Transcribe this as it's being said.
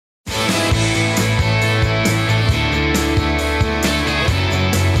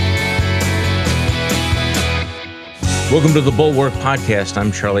Welcome to the Bulwark Podcast.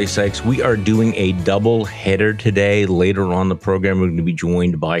 I'm Charlie Sykes. We are doing a double header today. Later on the program, we're going to be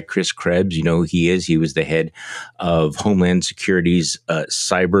joined by Chris Krebs. You know who he is. He was the head of Homeland Security's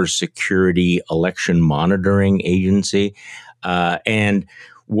cybersecurity election monitoring agency, and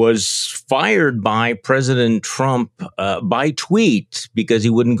was fired by President Trump by tweet because he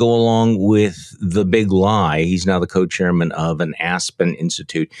wouldn't go along with the big lie. He's now the co-chairman of an Aspen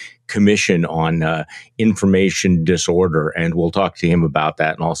Institute commission on information disorder. And we'll talk to him about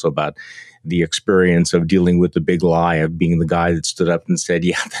that and also about the experience of dealing with the big lie of being the guy that stood up and said,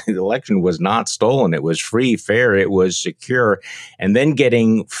 yeah, the election was not stolen. It was free, fair, it was secure, and then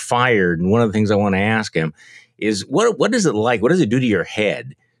getting fired. And one of the things I want to ask him is what is it like? What does it do to your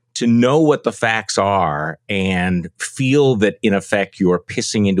head to know what the facts are and feel that, in effect, you are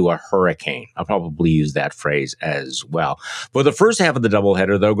pissing into a hurricane? I'll probably use that phrase as well. For the first half of the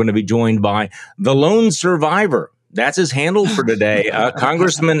doubleheader, they're going to be joined by the lone survivor. That's his handle for today,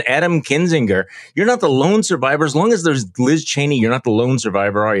 Congressman Adam Kinzinger. You're not the lone survivor. As long as there's Liz Cheney, you're not the lone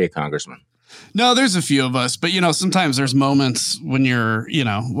survivor, are you, Congressman? No, there's a few of us, but, sometimes there's moments when you're,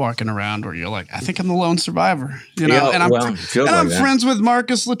 walking around where you're like, I think I'm the lone survivor, and I'm friends with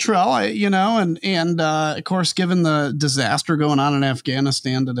Marcus Luttrell, and of course, given the disaster going on in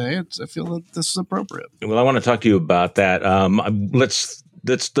Afghanistan today, I feel that this is appropriate. Well, I want to talk to you about that.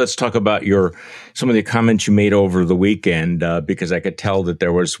 Let's talk about some of the comments you made over the weekend, because I could tell that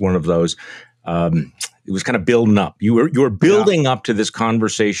there was one of those. It was kind of building up. You were building up to this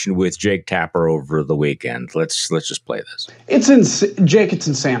conversation with Jake Tapper over the weekend. Let's just play this. Jake, it's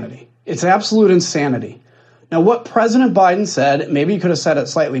insanity. It's absolute insanity. Now, what President Biden said, maybe you could have said it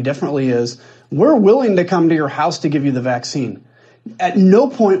slightly differently, is we're willing to come to your house to give you the vaccine. At no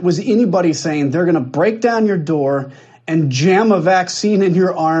point was anybody saying they're going to break down your door and jam a vaccine in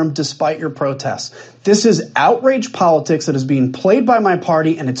your arm despite your protests. This is outrage politics that is being played by my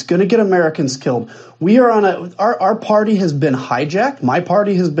party, and it's going to get Americans killed. We are our party has been hijacked. My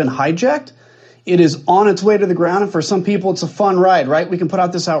party has been hijacked. It is on its way to the ground, and for some people, it's a fun ride, right? We can put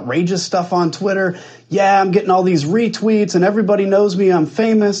out this outrageous stuff on Twitter. Yeah, I'm getting all these retweets, and everybody knows me. I'm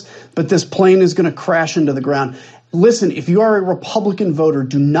famous, but this plane is going to crash into the ground. Listen, if you are a Republican voter,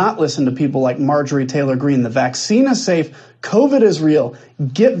 do not listen to people like Marjorie Taylor Greene. The vaccine is safe. COVID is real.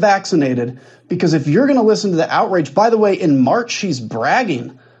 Get vaccinated. Because if you're going to listen to the outrage, by the way, in March, she's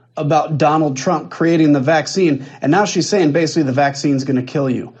bragging about Donald Trump creating the vaccine. And now she's saying basically the vaccine's going to kill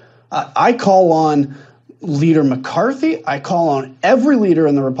you. I call on Leader McCarthy. I call on every leader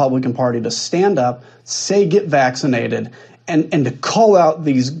in the Republican Party to stand up, say get vaccinated, and to call out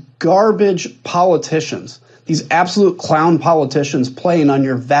these garbage politicians. These absolute clown politicians playing on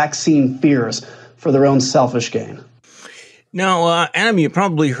your vaccine fears for their own selfish gain. Now, Adam, you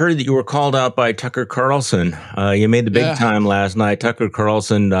probably heard that you were called out by Tucker Carlson. You made the big time last night. Tucker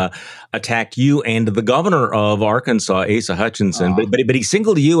Carlson attacked you and the governor of Arkansas, Asa Hutchinson, but he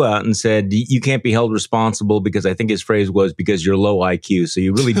singled you out and said you can't be held responsible because I think his phrase was because you're low IQ. So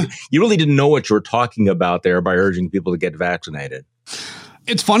you really didn't know what you were talking about there by urging people to get vaccinated.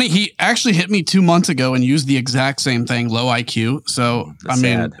 It's funny. He actually hit me 2 months ago and used the exact same thing, low IQ. So,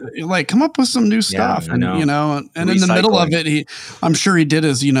 come up with some new stuff. Yeah, and in the middle of it, I'm sure he did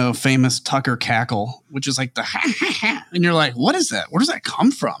his, famous Tucker cackle, which is like the ha, ha, ha. And you're like, what is that? Where does that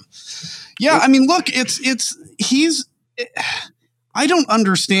come from? Yeah. Look, I don't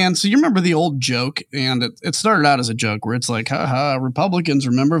understand. So you remember the old joke, and it started out as a joke where it's like, haha, Republicans,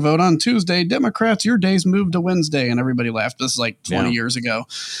 remember, vote on Tuesday. Democrats, your day's moved to Wednesday. And everybody laughed. This is like 20 years ago.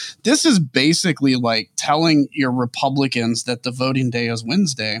 This is basically like telling your Republicans that the voting day is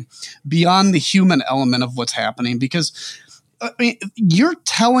Wednesday beyond the human element of what's happening, because you're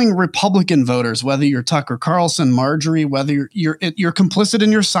telling Republican voters, whether you're Tucker Carlson, Marjorie, whether you're complicit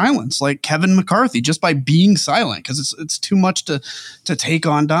in your silence, like Kevin McCarthy, just by being silent, because it's too much to take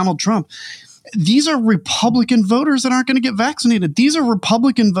on Donald Trump. These are Republican voters that aren't going to get vaccinated. These are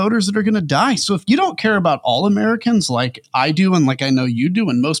Republican voters that are going to die. So if you don't care about all Americans like I do and like I know you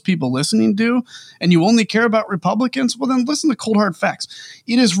do and most people listening do, and you only care about Republicans, well, then listen to cold hard facts.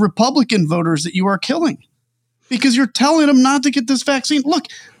 It is Republican voters that you are killing, because you're telling them not to get this vaccine. Look,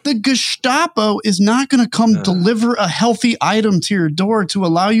 the Gestapo is not going to come deliver a healthy item to your door to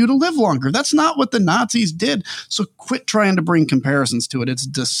allow you to live longer. That's not what the Nazis did. So quit trying to bring comparisons to it. It's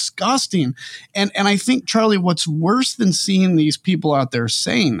disgusting. And I think, Charlie, what's worse than seeing these people out there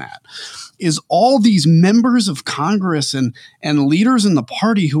saying that is all these members of Congress and leaders in the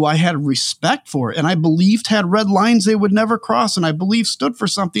party who I had respect for and I believed had red lines they would never cross and I believe stood for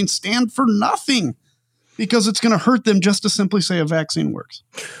something, stand for nothing. Because it's going to hurt them just to simply say a vaccine works.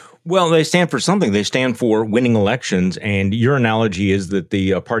 Well, they stand for something. They stand for winning elections. And your analogy is that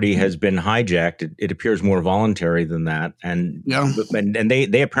the party has been hijacked. It appears more voluntary than that. And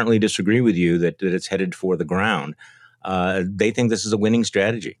they apparently disagree with you that it's headed for the ground. They think this is a winning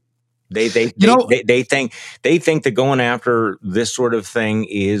strategy. They think that going after this sort of thing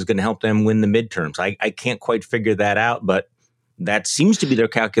is going to help them win the midterms. I can't quite figure that out, but that seems to be their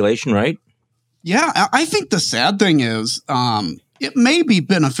calculation, right? Yeah, I think the sad thing is it may be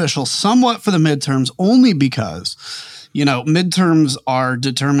beneficial somewhat for the midterms only because, midterms are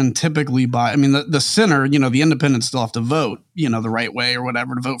determined typically by, the center, the independents still have to vote, the right way or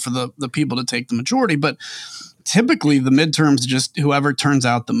whatever to vote for the people to take the majority. But typically the midterms, just whoever turns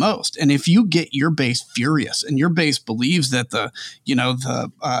out the most. And if you get your base furious and your base believes that the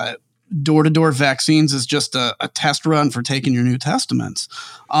door-to-door vaccines is just a test run for taking your New Testaments,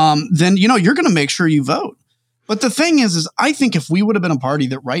 then, you're going to make sure you vote. But the thing is I think if we would have been a party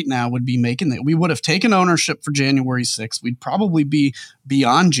that right now would be making that, we would have taken ownership for January 6th. We'd probably be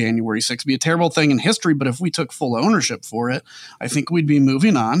beyond January 6th. It'd be a terrible thing in history, but if we took full ownership for it, I think we'd be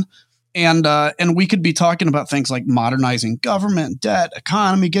moving on. And we could be talking about things like modernizing government, debt,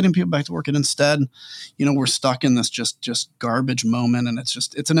 economy, getting people back to work. And instead, we're stuck in this just garbage moment. And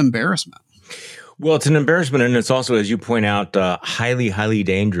it's an embarrassment. Well, it's an embarrassment, and it's also, as you point out, highly, highly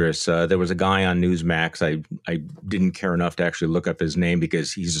dangerous. There was a guy on Newsmax. I didn't care enough to actually look up his name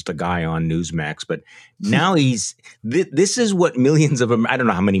because he's just a guy on Newsmax. But now this is what millions of, I don't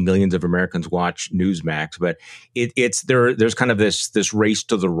know how many millions of Americans watch Newsmax, but there's kind of this race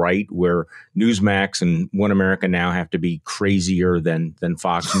to the right where Newsmax and One America Now have to be crazier than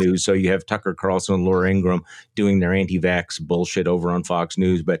Fox News. So you have Tucker Carlson and Laura Ingraham doing their anti-vax bullshit over on Fox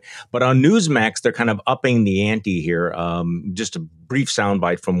News, but on Newsmax they're kind of upping the ante here. Just a brief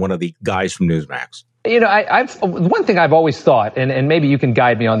soundbite from one of the guys from Newsmax. I've one thing I've always thought, and maybe you can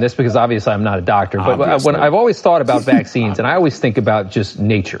guide me on this because obviously I'm not a doctor, but when I've always thought about vaccines, and I always think about just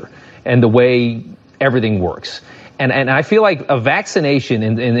nature and the way everything works. And I feel like a vaccination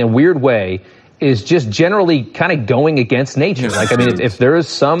in a weird way is just generally kind of going against nature. Like, if there is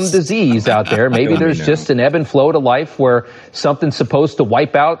some disease out there, maybe there's just an ebb and flow to life where something's supposed to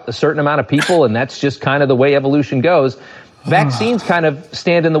wipe out a certain amount of people, and that's just kind of the way evolution goes. Vaccines kind of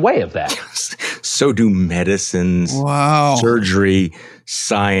stand in the way of that. So do medicines, surgery,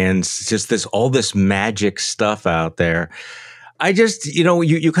 science, just all this magic stuff out there. I just,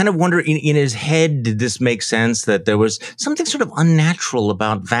 you kind of wonder in his head, did this make sense that there was something sort of unnatural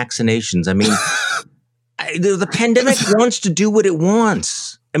about vaccinations? The pandemic wants to do what it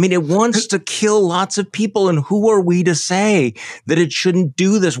wants. It wants to kill lots of people. And who are we to say that it shouldn't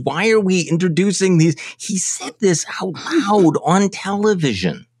do this? Why are we introducing these? He said this out loud on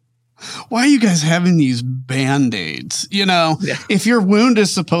television. Why are you guys having these Band-Aids? If your wound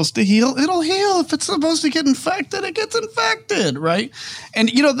is supposed to heal, it'll heal. If it's supposed to get infected, it gets infected, right? And,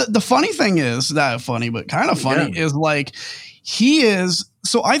 the funny thing is, not funny, but kind of funny, is like he is.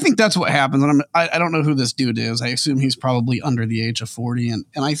 So I think that's what happens. And I don't know who this dude is. I assume he's probably under the age of 40. And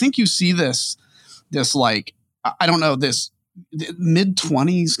I think you see this like, I don't know, this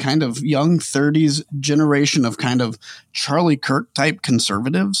mid-20s, kind of young 30s generation of kind of Charlie Kirk type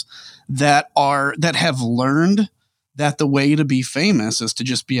conservatives that have learned that the way to be famous is to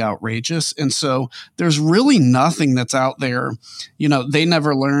just be outrageous. And so there's really nothing that's out there. They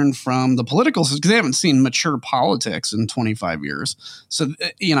never learned from the political system because they haven't seen mature politics in 25 years. So,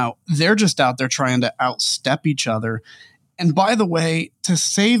 they're just out there trying to outstep each other. And by the way, to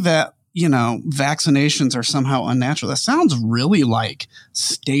say that, vaccinations are somehow unnatural, that sounds really like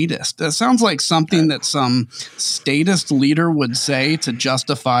statist. That sounds like something that some statist leader would say to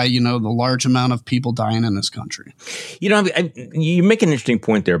justify, the large amount of people dying in this country. You make an interesting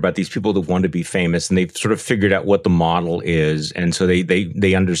point there about these people that want to be famous, and they've sort of figured out what the model is. And so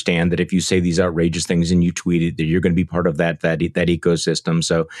they understand that if you say these outrageous things and you tweet it, that you're going to be part of that ecosystem.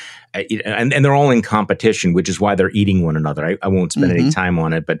 So, and they're all in competition, which is why they're eating one another. I won't spend any time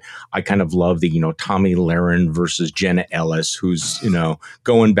on it, but I kind of love the, Tommy Lahren versus Jenna Ellis, who's,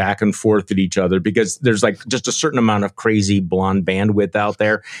 going back and forth at each other because there's like just a certain amount of crazy blonde bandwidth out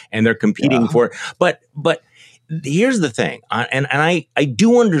there and they're competing for it. But here's the thing. And I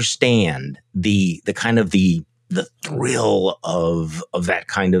do understand the kind of the thrill of that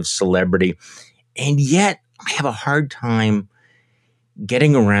kind of celebrity. And yet I have a hard time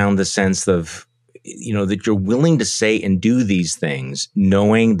getting around the sense of, that you're willing to say and do these things,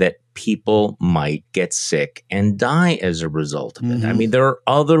 knowing that people might get sick and die as a result of it. There are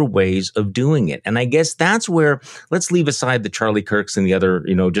other ways of doing it. And I guess that's where, let's leave aside the Charlie Kirks and the other,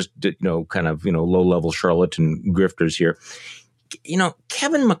 kind of, low-level charlatan grifters here.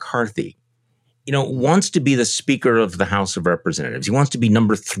 Kevin McCarthy, wants to be the Speaker of the House of Representatives. He wants to be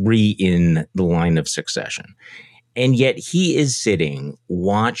number 3 in the line of succession. And yet he is sitting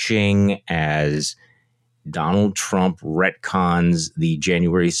watching as Donald Trump retcons the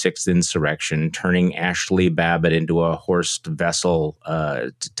January 6th insurrection, turning Ashley Babbitt into a horsed vessel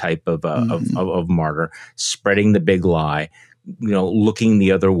type of martyr, spreading the big lie, looking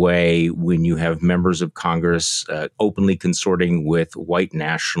the other way when you have members of Congress openly consorting with white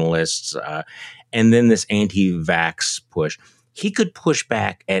nationalists, and then this anti-vax push. He could push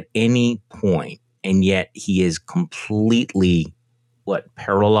back at any point, and yet he is completely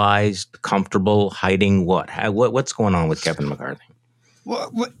paralyzed, comfortable, hiding what? What's going on with Kevin McCarthy? Well,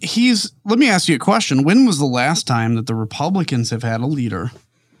 let me ask you a question. When was the last time that the Republicans have had a leader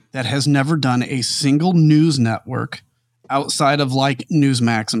that has never done a single news network outside of like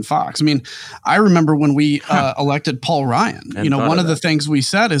Newsmax and Fox? I mean, I remember when we elected Paul Ryan, one of the things we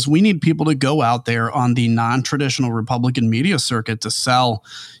said is we need people to go out there on the non-traditional Republican media circuit to sell,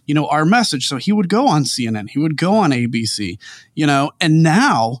 our message. So he would go on CNN, he would go on ABC, and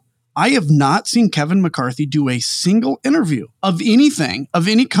now I have not seen Kevin McCarthy do a single interview of anything of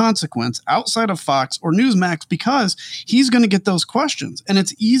any consequence outside of Fox or Newsmax because he's going to get those questions. And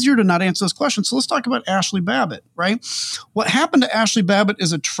it's easier to not answer those questions. So let's talk about Ashley Babbitt, right? What happened to Ashley Babbitt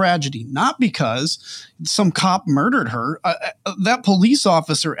is a tragedy, not because some cop murdered her. That police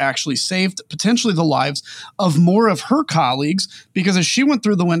officer actually saved potentially the lives of more of her colleagues because as she went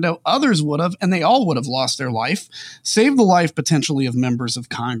through the window, others would have, and they all would have lost their life, saved the life potentially of members of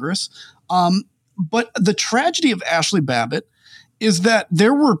Congress. But the tragedy of Ashley Babbitt is that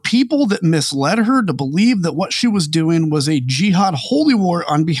there were people that misled her to believe that what she was doing was a jihad holy war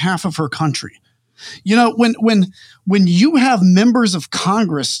on behalf of her country. When you have members of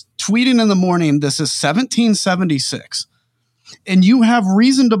Congress tweeting in the morning, this is 1776, and you have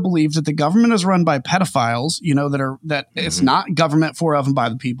reason to believe that the government is run by pedophiles, that it's not government for, of, and by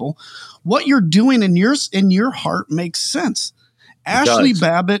the people, what you're doing in your heart makes sense. Ashley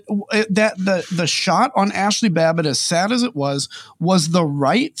Babbitt, the shot on Ashley Babbitt, as sad as it was the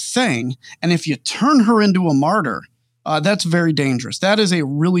right thing. And if you turn her into a martyr, that's very dangerous. That is a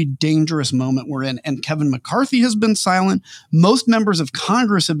really dangerous moment we're in. And Kevin McCarthy has been silent. Most members of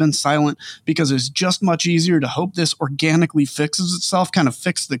Congress have been silent because it's just much easier to hope this organically fixes itself, kind of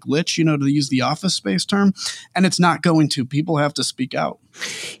fix the glitch, to use the Office Space term. And it's not going to. People have to speak out.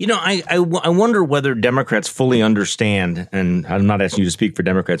 I wonder whether Democrats fully understand, and I'm not asking you to speak for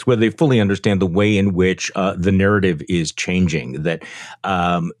Democrats, whether they fully understand the way in which the narrative is changing, that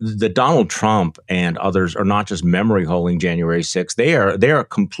the Donald Trump and others are not just memory holding January 6th. They are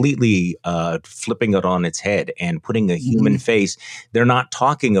completely flipping it on its head and putting a human face. They're not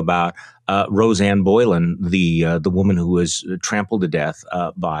talking about Roseanne Boylan, the woman who was trampled to death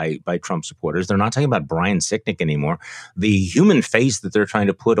by Trump supporters. They're not talking about Brian Sicknick anymore. The human face that they're trying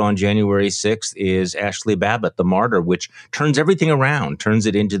to put on January 6th is Ashley Babbitt, the martyr, which turns everything around, turns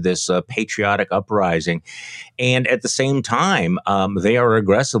it into this patriotic uprising. And at the same time, they are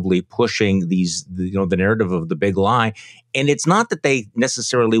aggressively pushing the narrative of the big lie. And it's not that they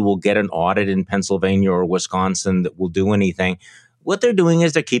necessarily will get an audit in Pennsylvania or Wisconsin that will do anything. What they're doing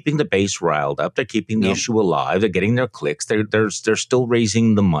is they're keeping the base riled up. They're keeping the issue alive. They're getting their clicks. They're still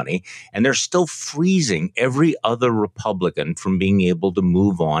raising the money, and they're still freezing every other Republican from being able to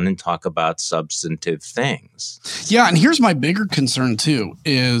move on and talk about substantive things. Yeah, and here's my bigger concern too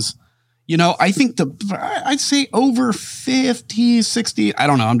is, I think I'd say over 50, 60, I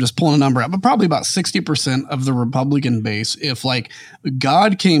don't know, I'm just pulling a number out, but probably about 60% of the Republican base, if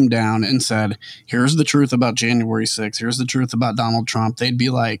God came down and said, here's the truth about January 6th, here's the truth about Donald Trump, they'd be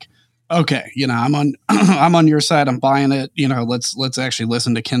like, okay, I'm on your side, I'm buying it, let's actually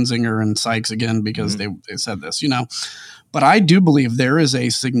listen to Kinzinger and Sykes again because they said this, But I do believe there is a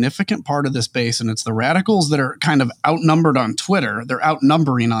significant part of this base, and it's the radicals that are kind of outnumbered on Twitter. They're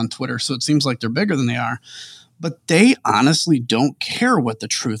outnumbering on Twitter, so it seems like they're bigger than they are. But they honestly don't care what the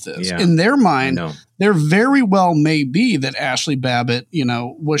truth is. Yeah, in their mind, there very well may be that Ashley Babbitt,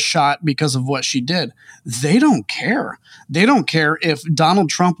 was shot because of what she did. They don't care. They don't care if Donald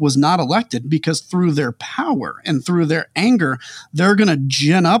Trump was not elected because through their power and through their anger, they're going to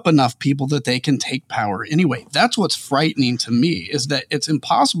gin up enough people that they can take power anyway. That's what's frightening to me, is that it's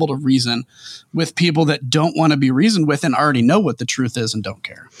impossible to reason with people that don't want to be reasoned with and already know what the truth is and don't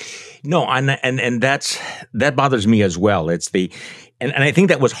care. No, and that bothers me as well. It's And I think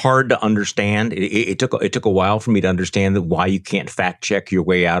that was hard to understand. It took a while for me to understand that why you can't fact check your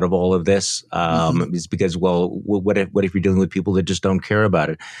way out of all of this. Is because, well, what if you're dealing with people that just don't care about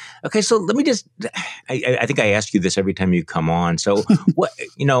it? Okay, so let me just. I think I ask you this every time you come on. So what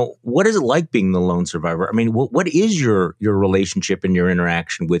is it like being the lone survivor? I mean, what is your relationship and your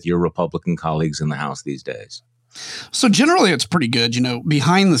interaction with your Republican colleagues in the House these days? So generally it's pretty good.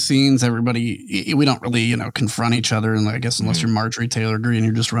 Behind the scenes, everybody, we don't really, confront each other. And I guess unless you're Marjorie Taylor Greene,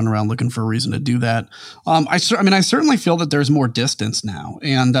 you're just running around looking for a reason to do that. I certainly feel that there's more distance now.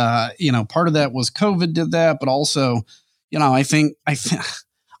 And, part of that was COVID did that, but also, I think I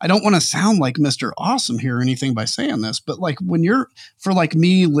don't want to sound like Mr. Awesome here or anything by saying this, but like when you're for like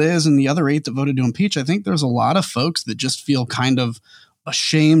me, Liz, and the other 8 that voted to impeach, I think there's a lot of folks that just feel kind of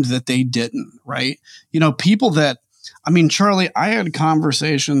ashamed that they didn't, right? People that, Charlie, I had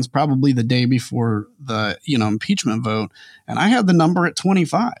conversations probably the day before the, impeachment vote, and I had the number at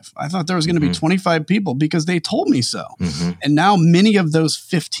 25. I thought there was going to be 25 people because they told me so. And now many of those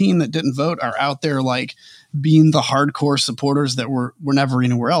 15 that didn't vote are out there like being the hardcore supporters that were never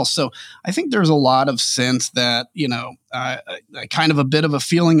anywhere else. So I think there's a lot of sense that, kind of a bit of a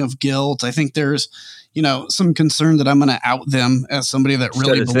feeling of guilt. I think there's, some concern that I'm going to out them as somebody that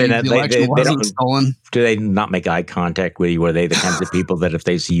really believes the election wasn't stolen. Do they not make eye contact with you? Are they the kinds of people that if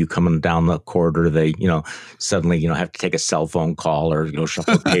they see you coming down the corridor, they, suddenly, have to take a cell phone call or,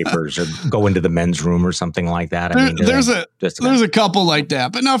 shuffle papers or go into the men's room or something like that? There's a couple like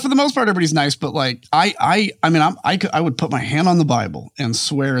that, but no, for the most part, everybody's nice. But like, I would put my hand on the Bible and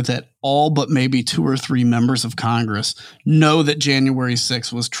swear that all but maybe 2 or 3 members of Congress know that January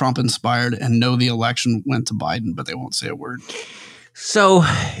 6th was Trump inspired and know the election went to Biden, but they won't say a word. So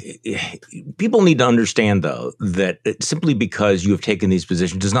people need to understand, though, that simply because you have taken these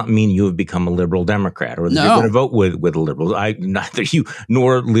positions does not mean you have become a liberal Democrat or that you're going to vote with a liberal. Neither you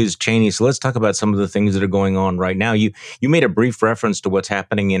nor Liz Cheney. So let's talk about some of the things that are going on right now. You made a brief reference to what's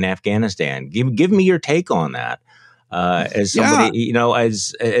happening in Afghanistan. Give me your take on that. As somebody,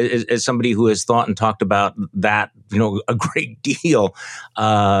 as somebody who has thought and talked about that, a great deal,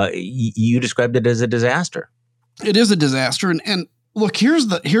 you described it as a disaster. It is a disaster. And look, here's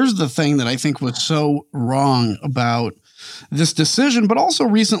the thing that I think was so wrong about this decision, but also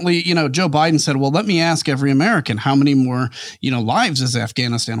recently, Joe Biden said, well, let me ask every American, how many more, lives is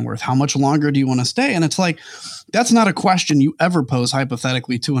Afghanistan worth? How much longer do you want to stay? And it's like, that's not a question you ever pose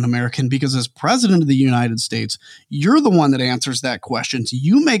hypothetically to an American, because as president of the United States, you're the one that answers that question. So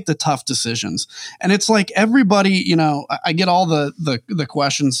you make the tough decisions. And it's like everybody, I get all the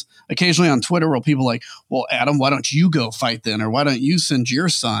questions occasionally on Twitter where people are like, well, Adam, why don't you go fight then? Or why don't you send your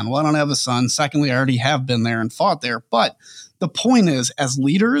son? Well, I don't have a son. Secondly, I already have been there and fought there. But the point is, as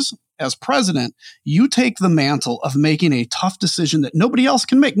leaders, as president, you take the mantle of making a tough decision that nobody else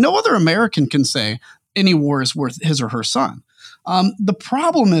can make. No other American can say any war is worth his or her son. The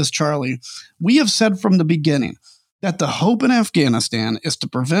problem is, Charlie, we have said from the beginning that the hope in Afghanistan is to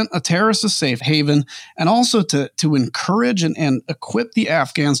prevent a terrorist safe haven and also to encourage and equip the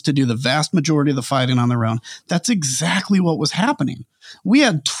Afghans to do the vast majority of the fighting on their own. That's exactly what was happening. We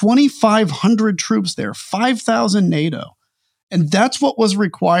had 2,500 troops there, 5,000 NATO. And that's what was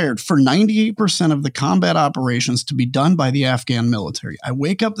required for 98% of the combat operations to be done by the Afghan military. I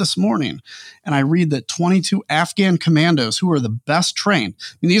wake up this morning and I read that 22 Afghan commandos, who are the best trained,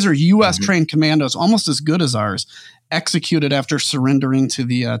 these are U.S. trained commandos, almost as good as ours, executed after surrendering to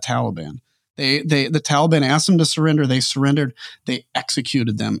the Taliban. The Taliban asked them to surrender. They surrendered. They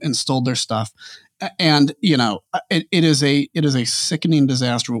executed them and stole their stuff. And, it is a sickening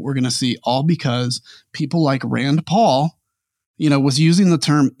disaster what we're going to see, all because people like Rand Paul, was using the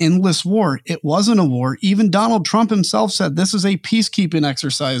term endless war. It wasn't a war. Even Donald Trump himself said this is a peacekeeping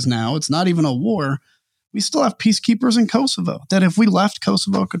exercise now. It's not even a war. We still have peacekeepers in Kosovo that if we left,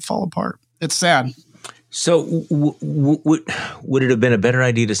 Kosovo could fall apart. It's sad. So would it have been a better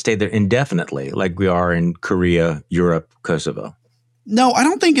idea to stay there indefinitely like we are in Korea, Europe, Kosovo? No, I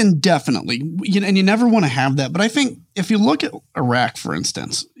don't think indefinitely, and you never want to have that. But I think if you look at Iraq, for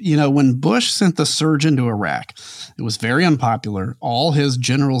instance, when Bush sent the surge into Iraq, it was very unpopular. All his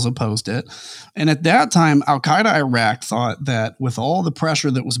generals opposed it. And at that time, Al-Qaeda Iraq thought that with all the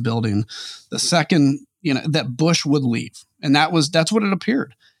pressure that was building, the second, that Bush would leave. And that's what it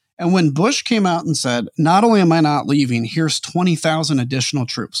appeared. And when Bush came out and said, not only am I not leaving, here's 20,000 additional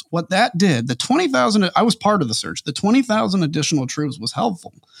troops. What that did, the 20,000, I was part of the surge. The 20,000 additional troops was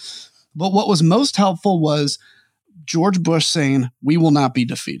helpful. But what was most helpful was George Bush saying, we will not be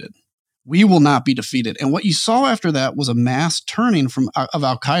defeated. We will not be defeated. And what you saw after that was a mass turning of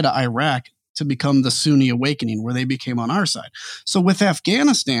Al-Qaeda Iraq to become the Sunni awakening, where they became on our side. So with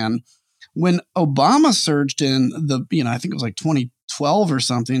Afghanistan, when Obama surged in I think it was like 2012 or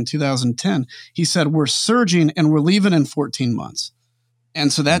something, 2010, he said, we're surging and we're leaving in 14 months.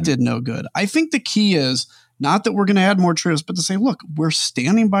 And so that did no good. I think the key is not that we're going to add more troops, but to say, look, we're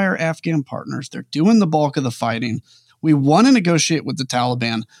standing by our Afghan partners. They're doing the bulk of the fighting. We want to negotiate with the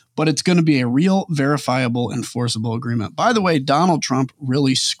Taliban, but it's going to be a real, verifiable, enforceable agreement. By the way, Donald Trump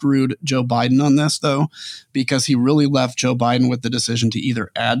really screwed Joe Biden on this, though, because he really left Joe Biden with the decision to either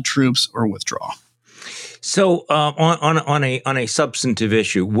add troops or withdraw. So on a substantive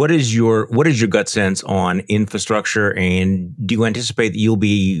issue, what is your gut sense on infrastructure, and do you anticipate that you'll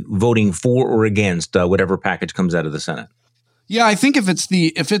be voting for or against whatever package comes out of the Senate? Yeah, I think if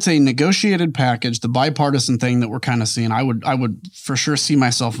it's a negotiated package, the bipartisan thing that we're kind of seeing, I would for sure see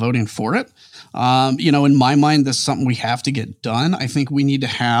myself voting for it. In my mind, this is something we have to get done. I think we need to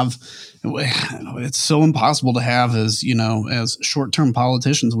have. It's so impossible to have as short-term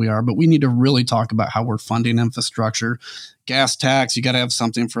politicians we are, but we need to really talk about how we're funding infrastructure, gas tax. You got to have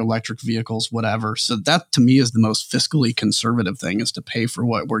something for electric vehicles, whatever. So that to me is the most fiscally conservative thing, is to pay for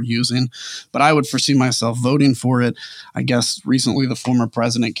what we're using. But I would foresee myself voting for it. I guess recently the former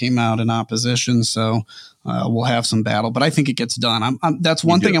president came out in opposition, so we'll have some battle. But I think it gets done. That's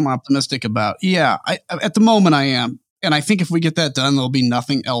one thing I'm optimistic about. Yeah, at the moment I am. And I think if we get that done, there'll be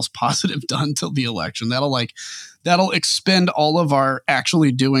nothing else positive done till the election. That'll expend all of our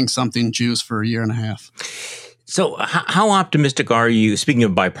actually doing something juice for a year and a half. So how optimistic are you, speaking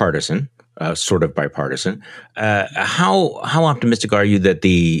of bipartisan, sort of bipartisan, how optimistic are you that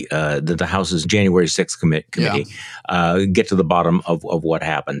the House's January 6th committee get to the bottom of what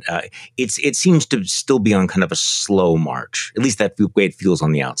happened? It seems to still be on kind of a slow march, at least that way it feels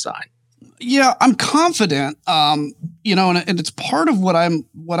on the outside. Yeah, I'm confident, and it's part of what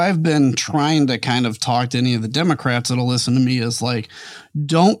I've been trying to kind of talk to any of the Democrats that'll listen to me is like,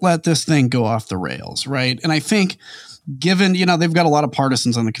 don't let this thing go off the rails, right? And I think given, they've got a lot of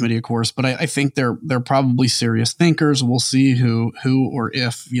partisans on the committee, of course, but I think they're probably serious thinkers. We'll see who or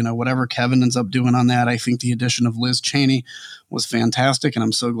if, whatever Kevin ends up doing on that. I think the addition of Liz Cheney was fantastic, and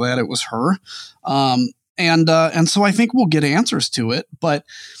I'm so glad it was her. And so I think we'll get answers to it, but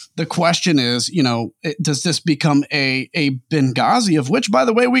the question is, does this become a Benghazi, of which, by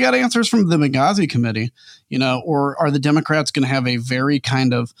the way, we got answers from the Benghazi committee, or are the Democrats going to have a very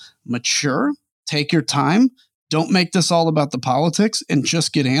kind of mature, take your time, don't make this all about the politics, and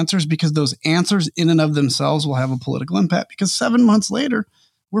just get answers, because those answers in and of themselves will have a political impact, because 7 months later,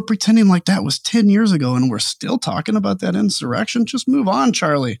 we're pretending like that was 10 years ago and we're still talking about that insurrection. Just move on,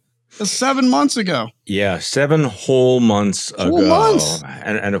 Charlie. That's 7 months ago. Yeah, 7 whole months ago.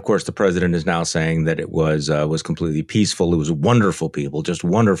 And of course, the president is now saying that it was completely peaceful. It was wonderful people, just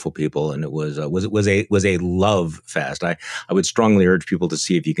wonderful people, and it was a love fest. I would strongly urge people to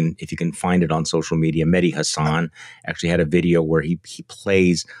see if you can find it on social media. Mehdi Hassan actually had a video where he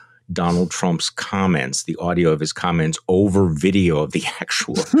plays Donald Trump's comments, the audio of his comments over video of the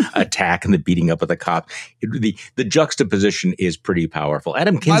actual attack and the beating up of the cop. The juxtaposition is pretty powerful.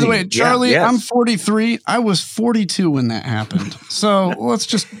 Adam Kinzinger. By the way, Charlie, I'm 43. I was 42 when that happened. So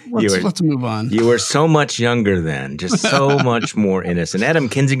let's move on. You were so much younger then, just so much more innocent. Adam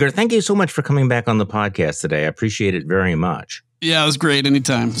Kinzinger, thank you so much for coming back on the podcast today. I appreciate it very much. Yeah, it was great.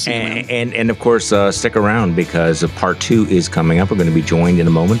 Anytime. And of course, stick around, because part 2 is coming up. We're going to be joined in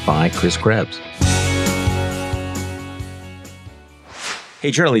a moment by Chris Krebs. Hey,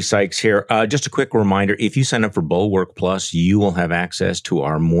 Charlie Sykes here. Just a quick reminder, if you sign up for Bulwark Plus, you will have access to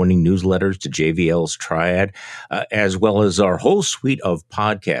our morning newsletters, to JVL's Triad, as well as our whole suite of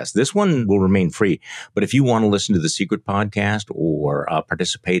podcasts. This one will remain free, but if you want to listen to the Secret Podcast or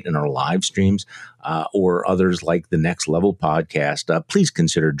participate in our live streams or others like the Next Level Podcast, please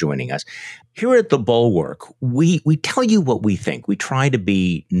consider joining us. Here at the Bulwark, we tell you what we think. We try to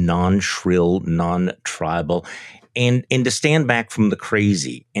be non-shrill, non-tribal, and to stand back from the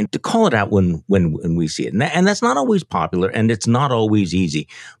crazy and to call it out when we see it. And that's not always popular, and it's not always easy,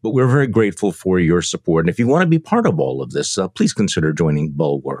 but we're very grateful for your support. And if you want to be part of all of this, please consider joining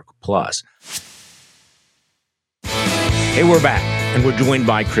Bulwark Plus. Hey, we're back, and we're joined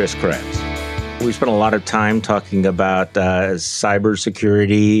by Chris Krebs. We spent a lot of time talking about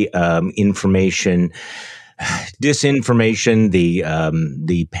cybersecurity, information, disinformation,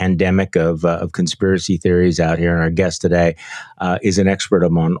 the pandemic of conspiracy theories out here. And our guest today is an expert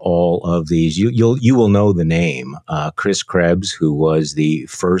among all of these. You will know the name Chris Krebs, who was the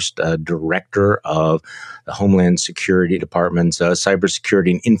first director of the Homeland Security Department's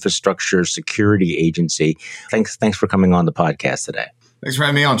Cybersecurity and Infrastructure Security Agency. Thanks for coming on the podcast today. Thanks for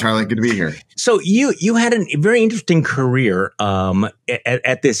having me on, Charlie. Good to be here. So you had a very interesting career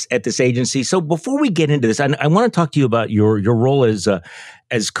at this agency. So before we get into this, I want to talk to you about your role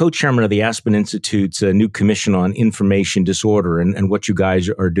as co-chairman of the Aspen Institute's new commission on information disorder and what you guys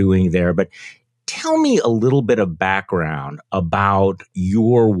are doing there. But tell me a little bit of background about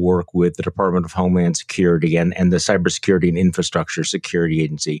your work with the Department of Homeland Security and the Cybersecurity and Infrastructure Security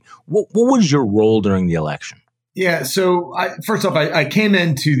Agency. What was your role during the election? Yeah. So first off, I came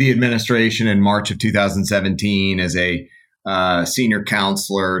into the administration in March of 2017 as a senior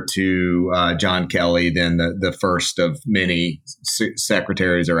counselor to John Kelly, then the first of many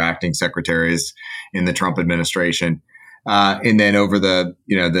secretaries or acting secretaries in the Trump administration. And then over the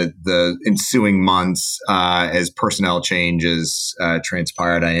ensuing months, as personnel changes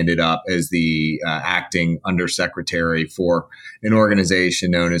transpired, I ended up as the acting undersecretary for an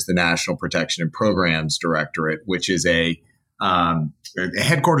organization known as the National Protection and Programs Directorate, which is a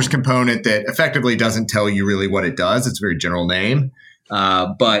headquarters component that effectively doesn't tell you really what it does. It's a very general name,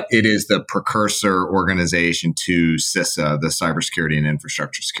 but it is the precursor organization to CISA, the Cybersecurity and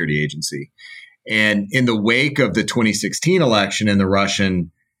Infrastructure Security Agency. And in the wake of the 2016 election and the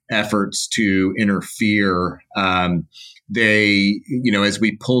Russian efforts to interfere, they, as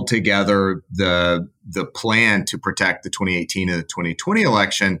we pulled together the plan to protect the 2018 and the 2020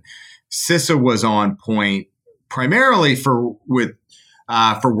 election, CISA was on point primarily for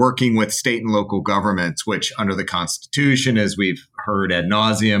working with state and local governments, which under the Constitution, as we've heard ad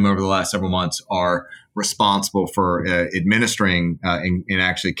nauseum over the last several months, are responsible for administering and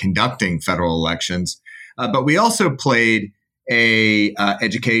actually conducting federal elections. But we also played a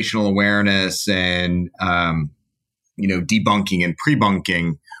educational awareness and debunking and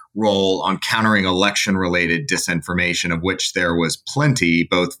pre-bunking role on countering election-related disinformation, of which there was plenty,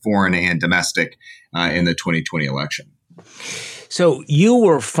 both foreign and domestic, in the 2020 election. So you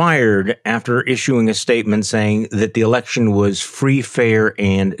were fired after issuing a statement saying that the election was free, fair,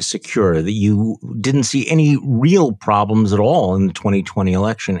 and secure, that you didn't see any real problems at all in the 2020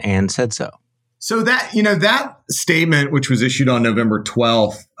 election and said so. So that statement, which was issued on November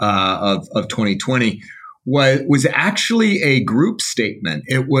 12th of 2020, was actually a group statement.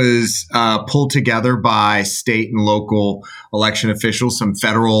 It was pulled together by state and local election officials, some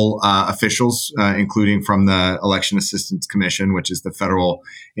federal officials, including from the Election Assistance Commission, which is the federal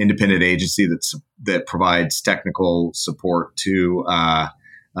independent agency that provides technical support to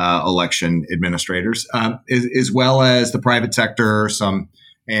election administrators, as well as the private sector, some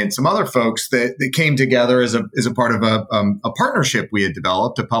other folks that came together as a part of a partnership we had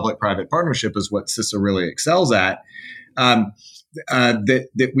developed. A public-private partnership is what CISA really excels at,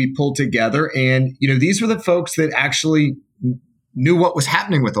 that we pulled together. And, these were the folks that actually knew what was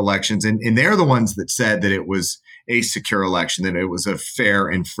happening with elections. And they're the ones that said that it was a secure election, that it was a fair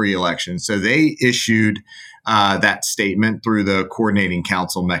and free election. So they issued that statement through the coordinating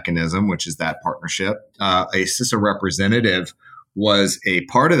council mechanism, which is that partnership. A CISA representative was a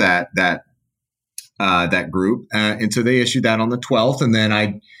part of that group, and so they issued that on the 12th. And then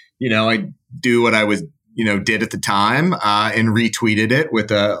I do what I did at the time and retweeted it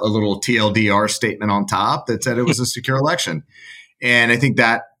with a little TLDR statement on top that said it was a secure election. And I think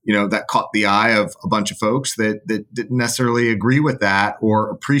that that caught the eye of a bunch of folks that didn't necessarily agree with that or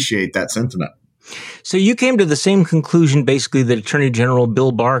appreciate that sentiment. So you came to the same conclusion, basically, that Attorney General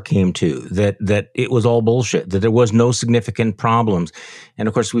Bill Barr came to, that it was all bullshit, that there was no significant problems. And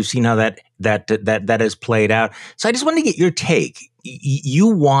of course, we've seen how that has played out. So I just wanted to get your take. You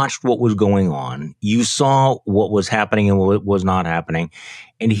watched what was going on. You saw what was happening and what was not happening.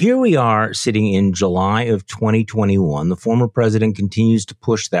 And here we are sitting in July of 2021. The former president continues to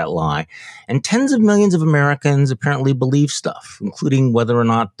push that lie. And tens of millions of Americans apparently believe stuff, including whether or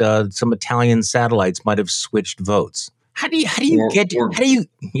not some Italian satellites might have switched votes. Yeah,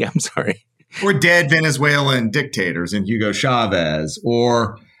 I'm sorry. Or dead Venezuelan dictators and Hugo Chavez,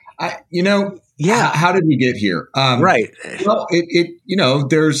 or, how did we get here? Right. Well,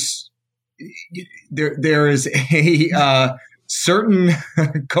 there is a certain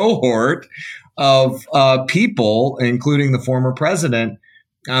cohort of people, including the former president,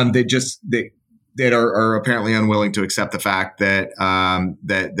 that are apparently unwilling to accept the fact that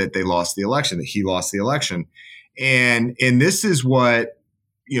they lost the election, that he lost the election, and this is what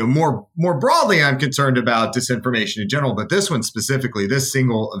more broadly I'm concerned about disinformation in general, but this one specifically, this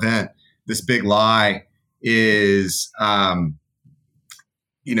single event, this big lie is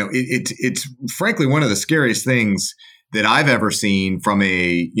it's frankly one of the scariest things that I've ever seen from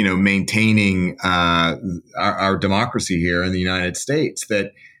a, maintaining our democracy here in the United States,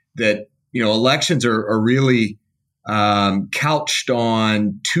 that elections are really couched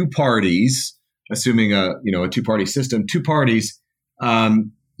on two parties, assuming a two-party system, two parties,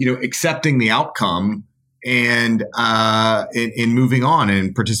 accepting the outcome and moving on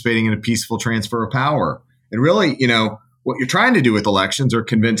and participating in a peaceful transfer of power. And really, what you're trying to do with elections are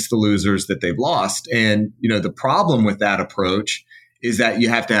convince the losers that they've lost. And, the problem with that approach is that you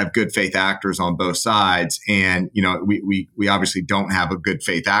have to have good faith actors on both sides. And, we obviously don't have a good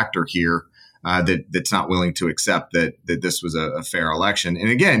faith actor here that's not willing to accept that this was a fair election. And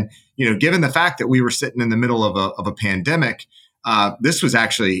again, given the fact that we were sitting in the middle of a pandemic, this was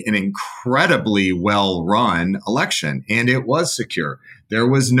actually an incredibly well-run election, and it was secure. There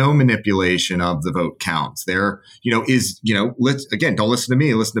was no manipulation of the vote counts. There, don't listen to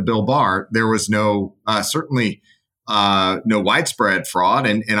me, listen to Bill Barr. There was certainly no widespread fraud.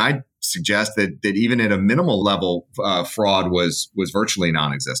 And I suggest that even at a minimal level, fraud was virtually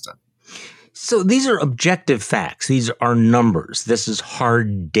non-existent. So these are objective facts. These are numbers. This is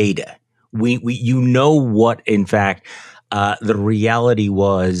hard data. We what, in fact, the reality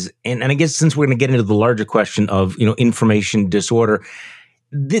was. And I guess since we're going to get into the larger question of, information disorder,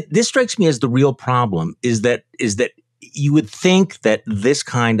 this strikes me as the real problem is that you would think that this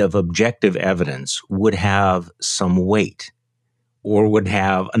kind of objective evidence would have some weight or would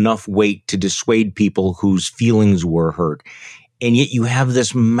have enough weight to dissuade people whose feelings were hurt. And yet you have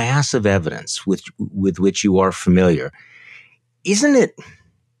this massive evidence with which you are familiar. Isn't it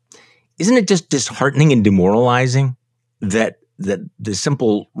just disheartening and demoralizing that the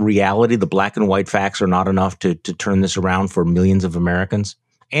simple reality, the black and white facts are not enough to turn this around for millions of Americans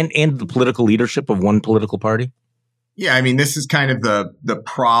and the political leadership of one political party? Yeah, I mean, this is kind of the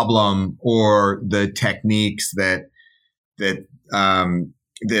problem or the techniques that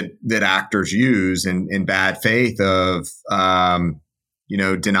actors use in bad faith of,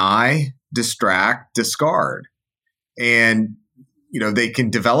 deny, distract, discard. And, they can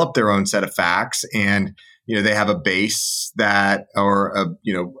develop their own set of facts and, they have a base that, or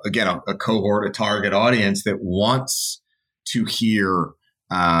a cohort, a target audience that wants to hear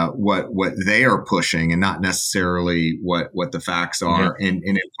what they are pushing and not necessarily what the facts are. Yeah. And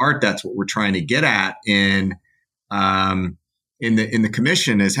in part, that's what we're trying to get at in the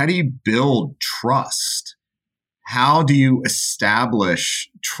commission is how do you build trust? How do you establish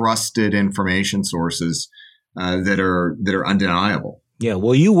trusted information sources that are undeniable? Yeah,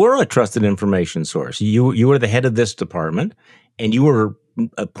 well, you were a trusted information source. You were the head of this department, and you were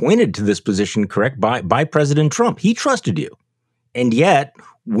appointed to this position, correct, by President Trump. He trusted you. And yet,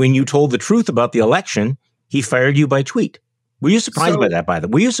 when you told the truth about the election, he fired you by tweet. Were you surprised by that, by the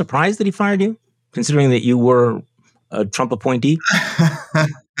way? Were you surprised that he fired you, considering that you were a Trump appointee?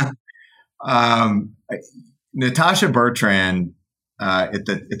 Natasha Bertrand at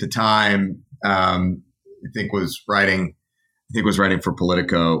the time, I think was writing for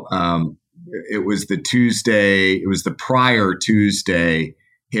Politico. It was the prior Tuesday,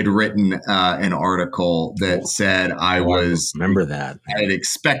 had written an article that said I had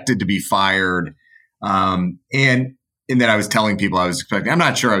expected to be fired. And that I was telling people I was expecting. I'm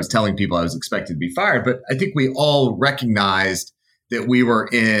not sure I was telling people I was expected to be fired, but I think we all recognized that we were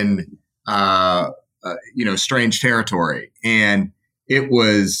in, strange territory. And it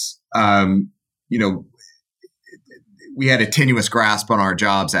was, we had a tenuous grasp on our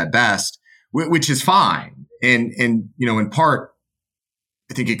jobs at best, which is fine. And in part,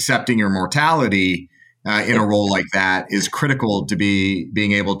 I think accepting your mortality in a role like that is critical to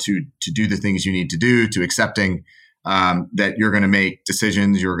being able to do the things you need to do, to accepting that you're going to make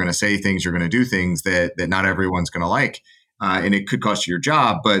decisions, you're going to say things, you're going to do things that not everyone's going to like, and it could cost you your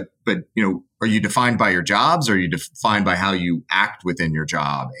job. But are you defined by your jobs, or are you defined by how you act within your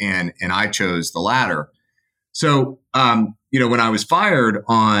job? And I chose the latter. So when I was fired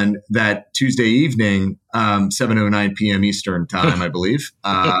on that Tuesday evening, 7:09 p.m. Eastern time, I believe.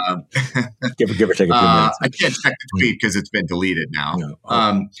 Give or take a few minutes. I can't check the tweet because it's been deleted now. No.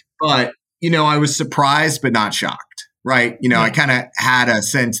 But I was surprised but not shocked, right? I kind of had a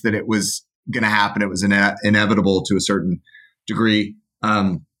sense that it was going to happen. It was inevitable to a certain degree.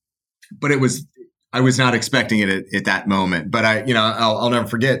 But I was not expecting it at that moment. But I'll never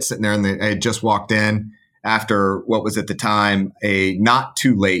forget sitting there I had just walked in after what was at the time a not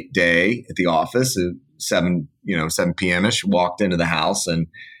too late day at the office, 7 p.m. ish, walked into the house and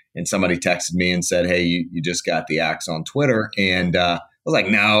somebody texted me and said, "Hey, you just got the axe on Twitter." And I was like,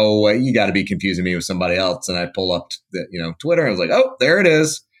 "No, you got to be confusing me with somebody else." And I pull up Twitter and I was like, "Oh, there it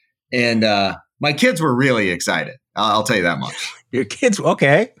is." And my kids were really excited. I'll tell you that much. Your kids,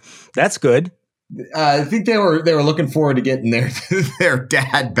 okay, that's good. I think they were looking forward to getting their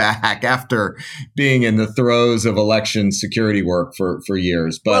dad back after being in the throes of election security work for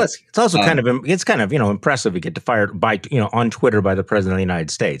years. But well, it's also kind of impressive to get fired by on Twitter by the president of the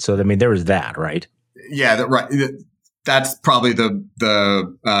United States. So I mean, there is that, right? Yeah, right. That's probably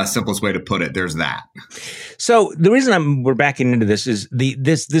the simplest way to put it. There's that. So the reason we're backing into this is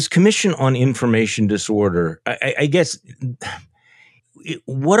this Commission on Information Disorder. I guess.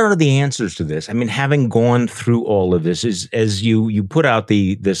 What are the answers to this? I mean, having gone through all of this, as you put out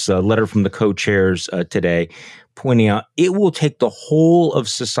this letter from the co-chairs today, pointing out it will take the whole of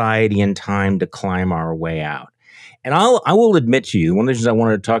society and time to climb our way out. And I will admit to you, one of the reasons I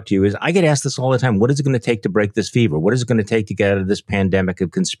wanted to talk to you is I get asked this all the time. What is it going to take to break this fever? What is it going to take to get out of this pandemic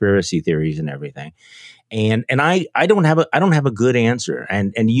of conspiracy theories and everything? And I don't have a good answer.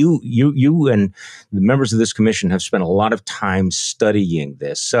 And you and the members of this commission have spent a lot of time studying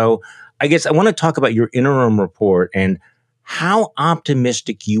this. So I guess I want to talk about your interim report and how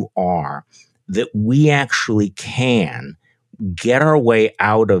optimistic you are that we actually can get our way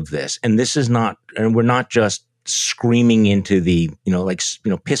out of this. And this is not, and we're not just screaming into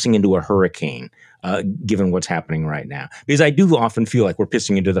pissing into a hurricane, given what's happening right now. Because I do often feel like we're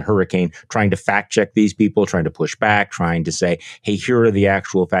pissing into the hurricane, trying to fact check these people, trying to push back, trying to say, hey, here are the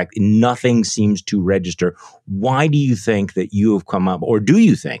actual facts. Nothing seems to register. Why do you think that you have come up, or do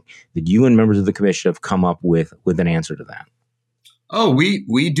you think that you and members of the commission have come up with an answer to that? Oh,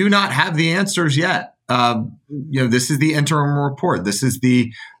 we do not have the answers yet. This is the interim report. This is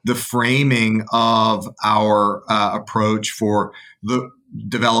the framing of our approach for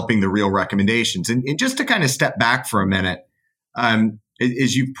developing the real recommendations. And just to kind of step back for a minute,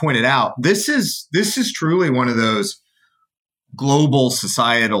 as you pointed out, this is truly one of those global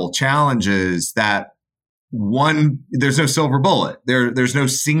societal challenges that there's no silver bullet. There's no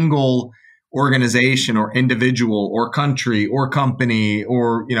single organization or individual or country or company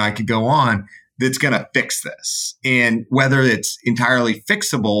or, I could go on, that's going to fix this. And whether it's entirely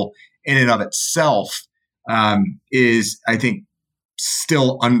fixable in and of itself is, I think,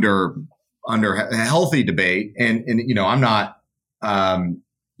 still under a healthy debate. And I'm not, I'm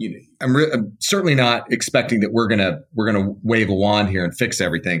certainly not expecting that we're gonna wave a wand here and fix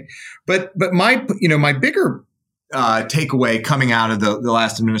everything. But my bigger takeaway coming out of the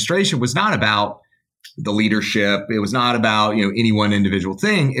last administration was not about the leadership. It was not about any one individual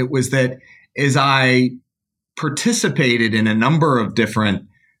thing. It was that as I participated in a number of different,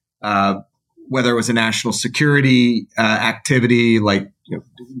 whether it was a national security activity like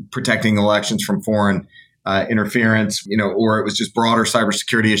protecting elections from foreign interference, or it was just broader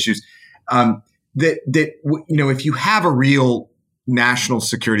cybersecurity issues. If you have a real national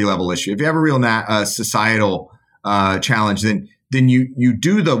security level issue, if you have a real societal challenge, then you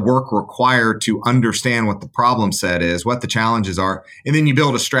do the work required to understand what the problem set is, what the challenges are, and then you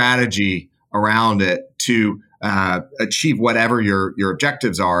build a strategy around it to achieve whatever your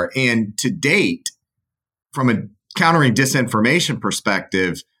objectives are. And to date, from a countering disinformation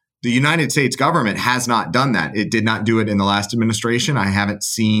perspective, the United States government has not done that. It did not do it in the last administration. I haven't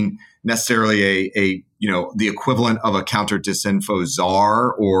seen necessarily the equivalent of a counter disinfo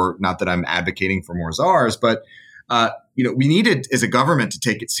czar, or not that I'm advocating for more czars, but we needed as a government to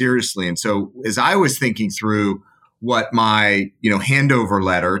take it seriously. And so as I was thinking through what my handover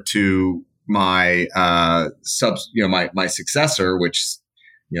letter to my my successor, which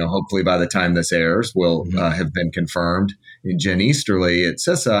hopefully by the time this airs will have been confirmed in Jen Easterly at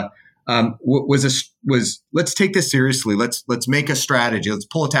CISA, was let's take this seriously. Let's make a strategy. Let's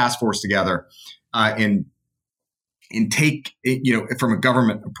pull a task force together and take it, from a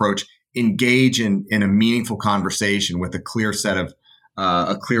government approach, engage in a meaningful conversation with a clear set of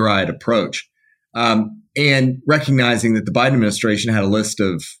a clear-eyed approach, and recognizing that the Biden administration had a list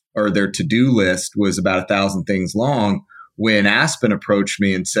of, or their to-do list was about 1,000 things long. When Aspen approached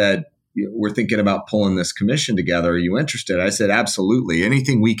me and said, we're thinking about pulling this commission together, are you interested? I said, absolutely.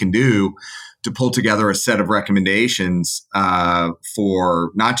 Anything we can do to pull together a set of recommendations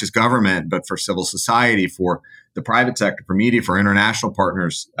for not just government, but for civil society, for the private sector, for media, for international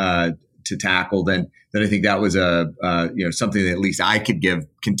partners to tackle, then I think that was something that at least I could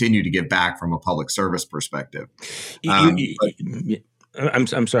continue to give back from a public service perspective. I'm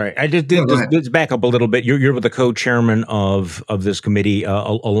sorry. I just did let's back up a little bit. You're the co-chairman of this committee,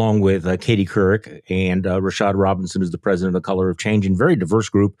 along with Katie Couric, and Rashad Robinson is the president of Color of Change, and very diverse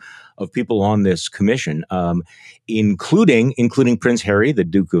group of people on this commission, including Prince Harry, the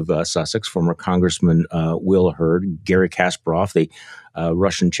Duke of Sussex, former Congressman Will Hurd, Garry Kasparov, the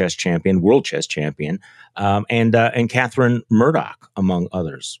Russian chess champion, world chess champion, and Catherine Murdoch, among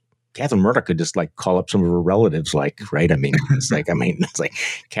others. Catherine Murdoch could just like call up some of her relatives, like, right? It's like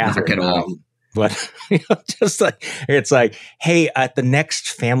Catherine. But just like it's like, hey, at the next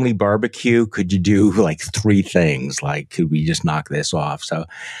family barbecue, could you do like 3 things? Like, could we just knock this off? So,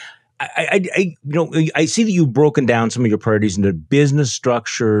 I see that you've broken down some of your priorities into business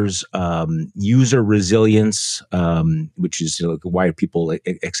structures, user resilience, which is why people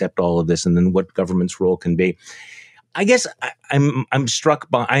accept all of this, and then what government's role can be. I guess I'm struck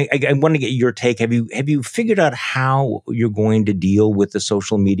by. I want to get your take. Have you figured out how you're going to deal with the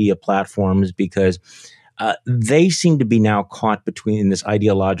social media platforms, because they seem to be now caught between this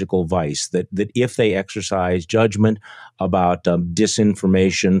ideological vice that if they exercise judgment about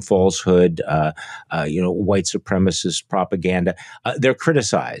disinformation, falsehood, white supremacist propaganda, they're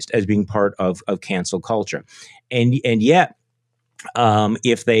criticized as being part of cancel culture, and yet.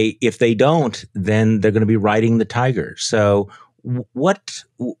 If they don't, then they're going to be riding the tiger. So,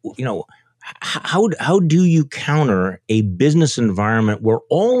 how do you counter a business environment where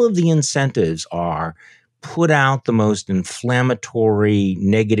all of the incentives are put out the most inflammatory,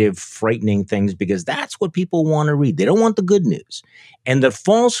 negative, frightening things because that's what people want to read. They don't want the good news, and the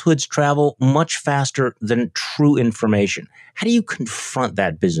falsehoods travel much faster than true information. How do you confront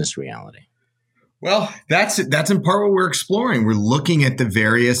that business reality? Well, that's in part what we're exploring. We're looking at the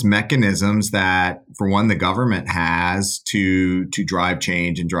various mechanisms that, for one, the government has to drive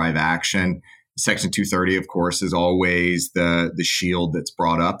change and drive action. Section 230, of course, is always the shield that's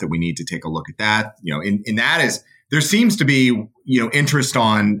brought up that we need to take a look at that. In that is there seems to be interest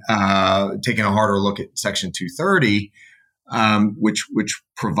on taking a harder look at Section 230, which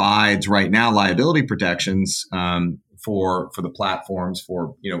provides right now liability protections. For the platforms,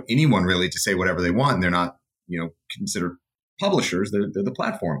 for anyone really to say whatever they want, and they're not considered publishers; they're the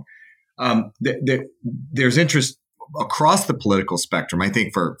platform. There's interest across the political spectrum, I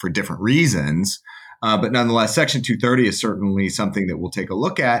think, for different reasons, but nonetheless, Section 230 is certainly something that we'll take a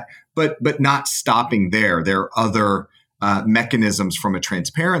look at. But not stopping there. There are other mechanisms from a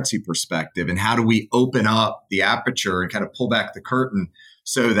transparency perspective, and how do we open up the aperture and kind of pull back the curtain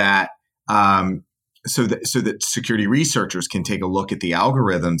so that security researchers can take a look at the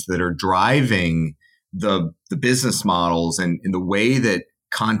algorithms that are driving the business models and the way that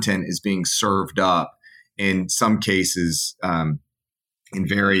content is being served up, in some cases in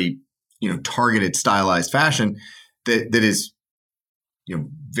very targeted, stylized fashion that is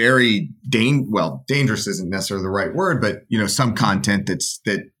very dangerous isn't necessarily the right word, but some content that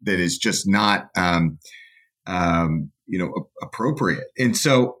is just not appropriate. And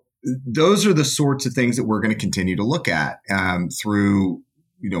so those are the sorts of things that we're going to continue to look at through,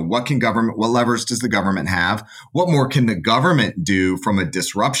 what levers does the government have? What more can the government do from a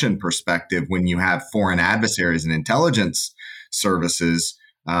disruption perspective when you have foreign adversaries and intelligence services?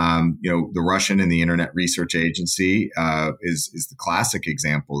 The Russian and the Internet Research Agency is the classic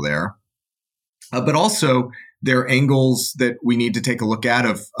example there. But also there are angles that we need to take a look at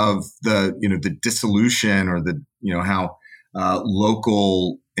of the dissolution or how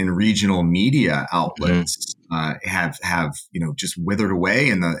local and regional media outlets have just withered away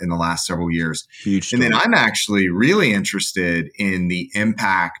in the last several years. Huge. And then I'm actually really interested in the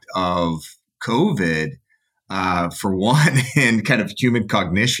impact of COVID, for one, and kind of human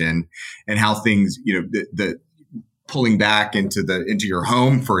cognition and how things, the pulling back into your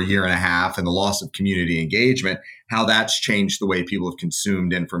home for a year and a half and the loss of community engagement, how that's changed the way people have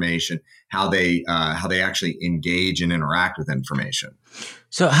consumed information, how they actually engage and interact with information.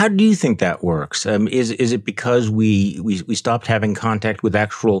 So how do you think that works? Is it because we stopped having contact with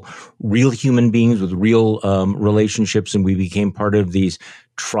actual real human beings with real relationships, and we became part of these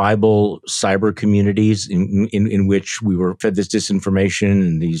tribal cyber communities in which we were fed this disinformation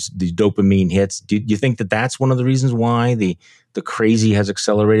and these dopamine hits? Do you think that that's one of the reasons why the crazy has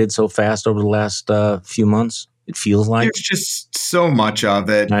accelerated so fast over the last few months? It feels like there's just so much of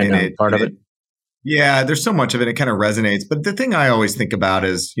it. I know, part of it. Yeah, there's so much of it. It kind of resonates. But the thing I always think about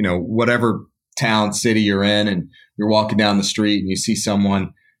is, whatever town, city you're in, and you're walking down the street and you see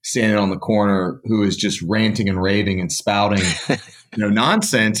someone standing on the corner who is just ranting and raving and spouting,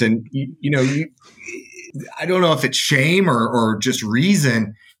 nonsense. And, I don't know if it's shame or just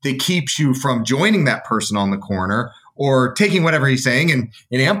reason that keeps you from joining that person on the corner or taking whatever he's saying and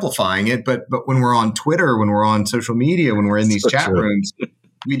amplifying it. But when we're on Twitter, when we're on social media, when we're in these chat rooms,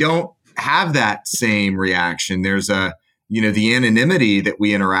 we don't have that same reaction. There's the anonymity that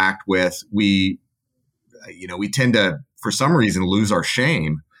we interact with. We tend to, for some reason, lose our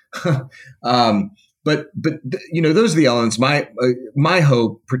shame. But those are the elements. My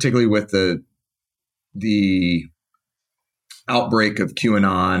hope, particularly with the outbreak of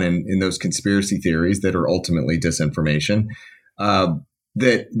QAnon and those conspiracy theories that are ultimately disinformation,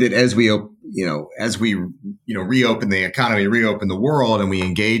 that as we reopen the economy, reopen the world, and we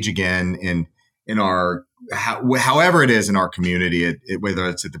engage again in our however it is in our community, whether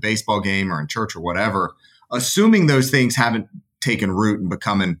it's at the baseball game or in church or whatever, assuming those things haven't taken root and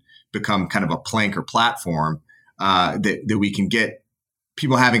become kind of a plank or platform, that we can get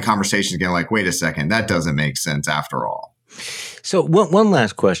people having conversations again, like, wait a second, that doesn't make sense after all. So one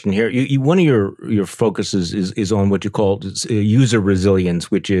last question here. One of your focuses is on what you call user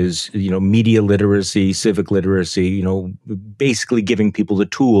resilience, which is, media literacy, civic literacy, basically giving people the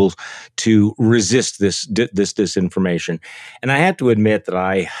tools to resist this disinformation. And I have to admit that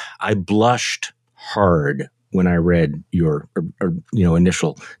I blushed hard when I read your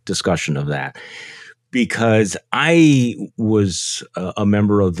initial discussion of that, because I was a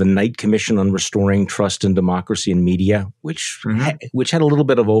member of the Knight Commission on Restoring Trust in Democracy and Media, which had a little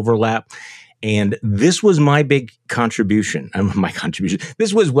bit of overlap. And this was my big contribution.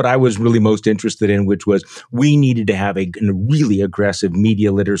 This was what I was really most interested in, which was we needed to have a really aggressive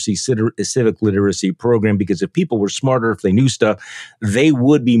media literacy, civic literacy program, because if people were smarter, if they knew stuff, they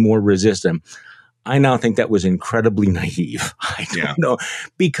would be more resistant. I now think that was incredibly naive. I don't know,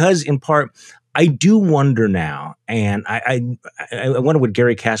 because in part, I do wonder now, and I wonder what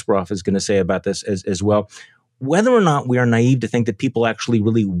Gary Kasparov is going to say about this as well, whether or not we are naive to think that people actually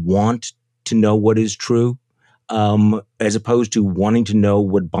really want to know what is true, as opposed to wanting to know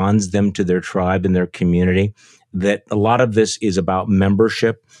what bonds them to their tribe and their community. That a lot of this is about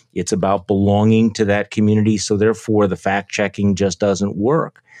membership. It's about belonging to that community. So therefore, the fact checking just doesn't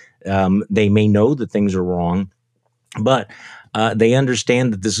work. They may know that things are wrong, but they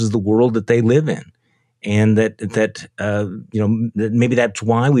understand that this is the world that they live in, and that maybe that's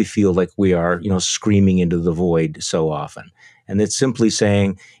why we feel like we are screaming into the void so often. And it's simply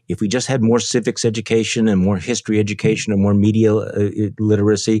saying, if we just had more civics education and more history education and more media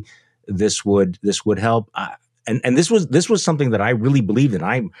literacy, this would help. And this was something that I really believed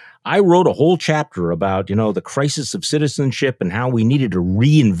in. I wrote a whole chapter about the crisis of citizenship and how we needed to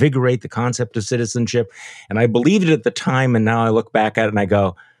reinvigorate the concept of citizenship. And I believed it at the time, and now I look back at it and I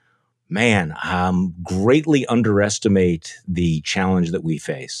go, man, greatly underestimate the challenge that we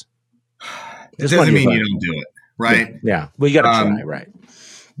face. It doesn't mean you don't do it, right? Yeah. Well, you got to try, right?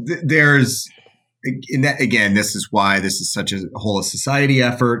 Again, this is why this is such a whole society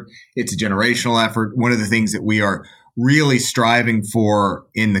effort. It's a generational effort. One of the things that we are really striving for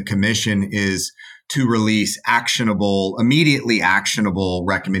in the commission is to release immediately actionable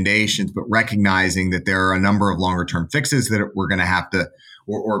recommendations, but recognizing that there are a number of longer term fixes that we're going to have to,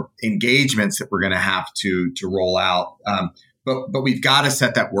 or engagements that we're going to have to roll out. But we've got to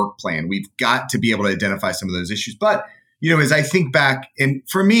set that work plan. We've got to be able to identify some of those issues. But as I think back, and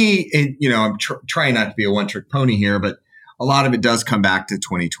for me, I'm trying not to be a one-trick pony here, but a lot of it does come back to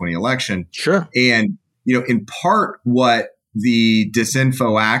 2020 election. Sure. And, in part, what the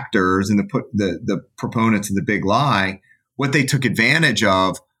disinfo actors and the proponents of the big lie, what they took advantage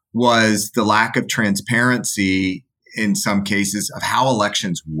of was the lack of transparency in some cases of how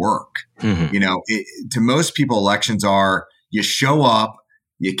elections work. Mm-hmm. To most people, elections are you show up,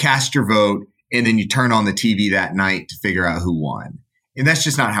 you cast your vote, and then you turn on the TV that night to figure out who won. And that's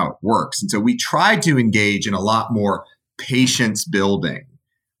just not how it works. And so we tried to engage in a lot more patience building.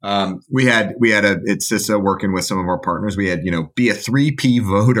 We had at CISA working with some of our partners, we had, be a 3P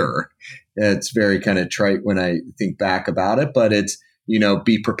voter. It's very kind of trite when I think back about it, but it's,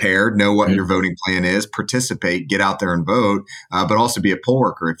 be prepared, know what your voting plan is, participate, get out there and vote, but also be a poll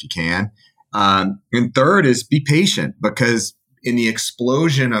worker if you can. And third is be patient, because in the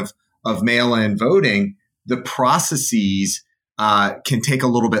explosion of mail-in voting, the processes can take a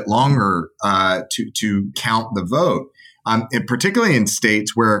little bit longer to count the vote, and particularly in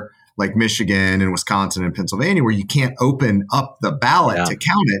states where, like Michigan and Wisconsin and Pennsylvania, where you can't open up the ballot to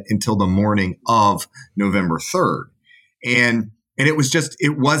count it until the morning of November 3rd. And it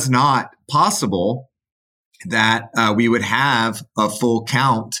was not possible that we would have a full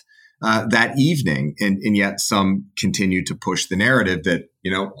count that evening. And yet some continue to push the narrative that,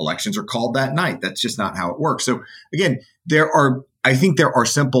 elections are called that night. That's just not how it works. So again, I think there are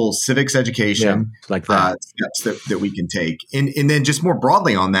simple civics education like that. Steps that we can take. And then just more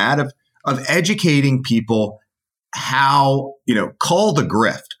broadly on that of educating people how, call the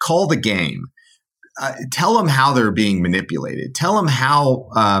grift, call the game. Tell them how they're being manipulated. Tell them how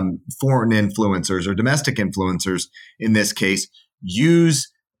foreign influencers or domestic influencers, in this case,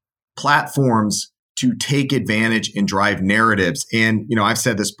 use platforms to take advantage and drive narratives. And, I've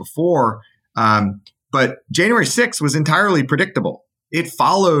said this before, But January 6th was entirely predictable. It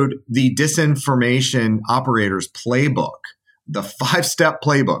followed the disinformation operator's playbook, the 5-step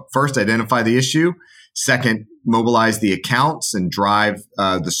playbook. First, identify the issue. Second, mobilize the accounts and drive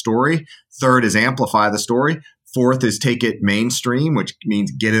the story. Third is amplify the story. Fourth is take it mainstream, which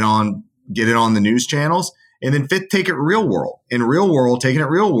means get it on the news channels. And then fifth, take it real world. And taking it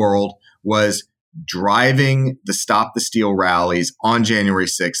real world was driving the Stop the Steal rallies on January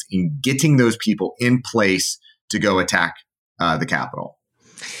 6th and getting those people in place to go attack the Capitol.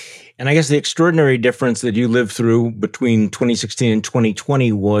 And I guess the extraordinary difference that you lived through between 2016 and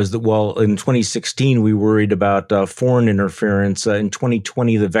 2020 was that while in 2016 we worried about foreign interference, in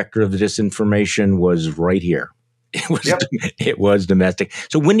 2020 the vector of the disinformation was right here. It was domestic.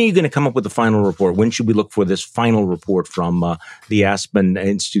 So when are you going to come up with the final report? When should we look for this final report from the Aspen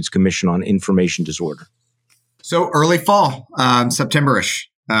Institute's Commission on Information Disorder? So early fall,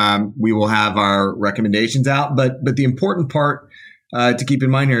 September-ish, we will have our recommendations out. But the important part to keep in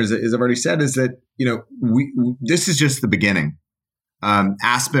mind here, as I've already said, is that this is just the beginning.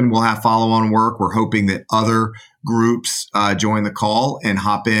 Aspen will have follow-on work. We're hoping that other groups join the call and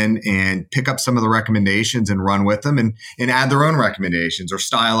hop in and pick up some of the recommendations and run with them and add their own recommendations or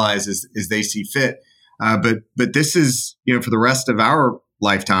stylize as they see fit. But this is, for the rest of our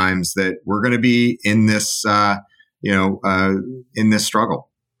lifetimes that we're going to be in this, in this struggle.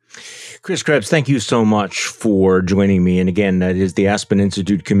 Chris Krebs, thank you so much for joining me. And again, that is the Aspen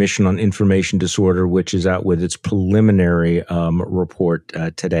Institute Commission on Information Disorder, which is out with its preliminary report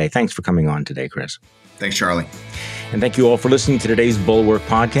today. Thanks for coming on today, Chris. Thanks, Charlie. And thank you all for listening to today's Bulwark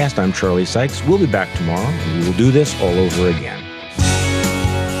podcast. I'm Charlie Sykes. We'll be back tomorrow, and we will do this all over again.